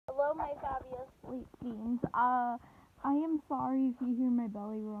Hello, my fabulous sleep beings. I am sorry if you hear my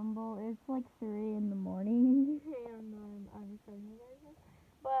belly rumble. It's like 3 in the morning. And I'm recording you guys this.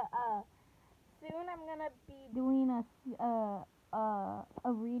 But soon I'm gonna be doing a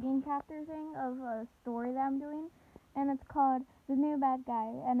reading chapter thing of a story that I'm doing, and it's called The New Bad Guy,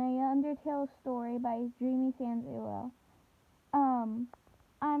 and a Undertale story by Dreamy Sans UL. I'm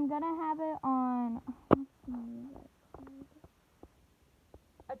gonna have it on.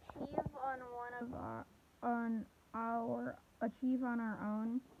 Achieve on one of our achieve on our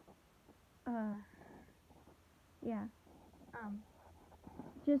own. Yeah.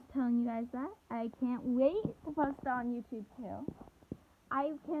 Just telling you guys that I can't wait to post it on YouTube too.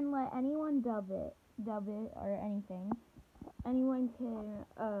 I can let anyone dub it or anything. Anyone can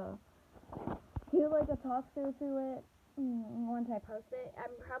do like a talk through to it once I post it.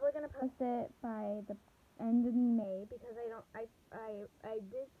 I'm probably gonna post it by the end of May because I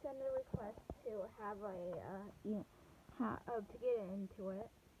did send a request to have to get into it,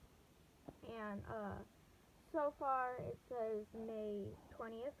 and so far it says May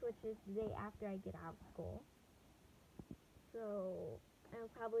 20th, which is the day after I get out of school. So it'll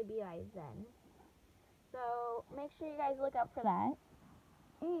probably be by then. So make sure you guys look out for that.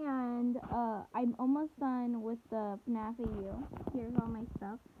 And I'm almost done with the FNAF AU. Here's all my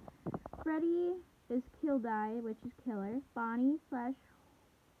stuff. Freddy is Kill Die, which is killer. Bonnie /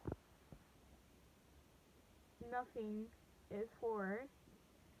 nothing is horror.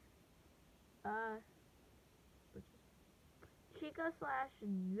 Chica /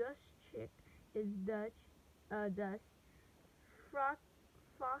 Dust Chick is Dust.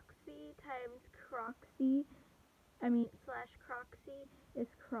 Foxy times Croxy, / Croxy is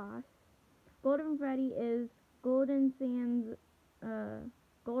Cross. Golden Freddy is Golden Sands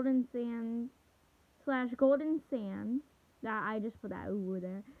 / Golden Sands. That I just put that ooh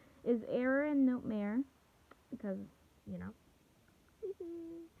there. Is Error and Nightmare because you know.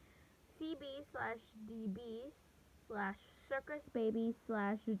 CB / DB / Circus Baby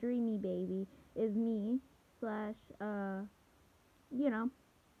 / Dreamy Baby is me /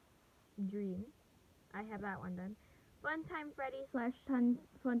 Dream. I have that one done. Funtime Freddy /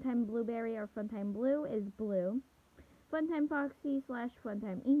 Funtime Blueberry or Funtime Blue is Blue. Funtime Foxy /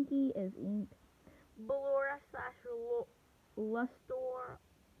 Funtime Inky is Ink. Ballora / Lustor.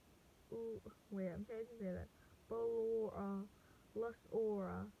 Wait, I'm trying to say that. Ballora.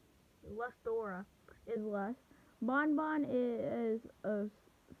 Lustora is Lust. Bonbon is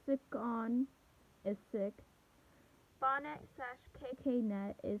Sick-On is Sick. Bonnet /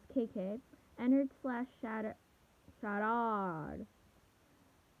 KKNet is KK. Ennard / Shattered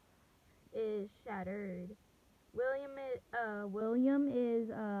is Shattered. William is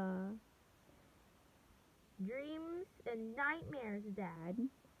Dreams and Nightmares Dad.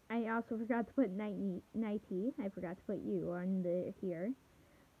 I also forgot to put Nighty. I forgot to put you on here.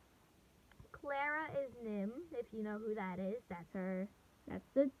 Clara is Nim, if you know who that is. That's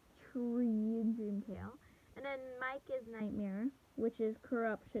the tree in Dreamtale. And then Mike is Nightmare, which is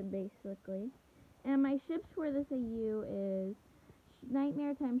corruption basically. And my ships for this AU is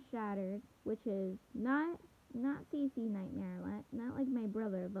Nightmare times Shattered, which is not CC Nightmare, not like my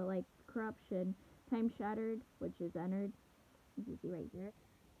brother, but like corruption times Shattered, which is Ennard. You can see right here.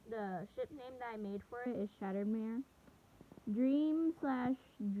 The ship name that I made for it is Shattered Mare. Dream /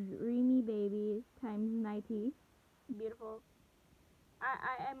 Dreamy Baby times Nighty. Beautiful.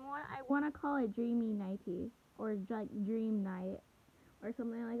 I want to call it Dreamy Nighty or like Dream Night or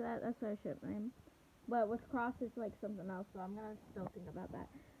something like that. That's our ship name. But with Cross, it's like something else, so I'm gonna still think about that.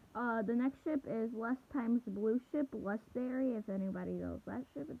 The next ship is Lust times Blue Ship, Lustberry. If anybody knows that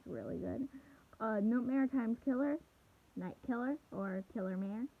ship, it's really good. Nightmare times Killer, Night Killer or Killer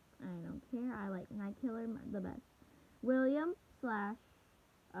Mare. I don't care. I like Night Killer the best. William / he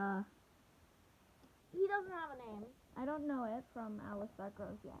doesn't have a name. I don't know it from Alice That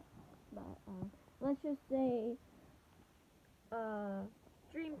Grows yet. But let's just say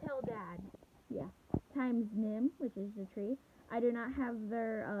Dreamtale Dad. Yeah. Times Nim, which is the tree. I do not have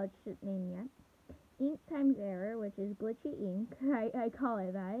their ship name yet. Ink times Error, which is Glitchy Ink. I call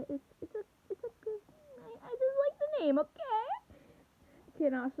it that. It's a good. I just like the name. Okay.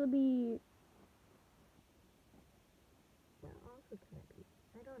 Can also be. What else can it be?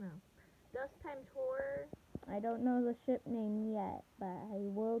 I don't know. Dust times Horror. I don't know the ship name yet, but I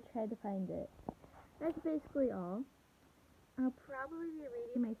will try to find it. That's basically all. I'll probably be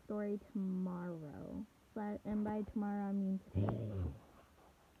reading my story tomorrow. And by tomorrow, I mean today.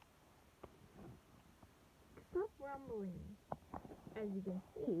 Stop rumbling. As you can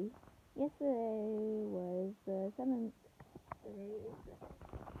see, yesterday was the 7th. Today is the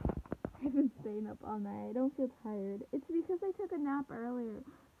up all night. I don't feel tired. It's because I took a nap earlier,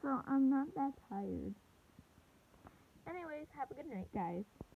 so I'm not that tired. Anyways, have a good night, guys.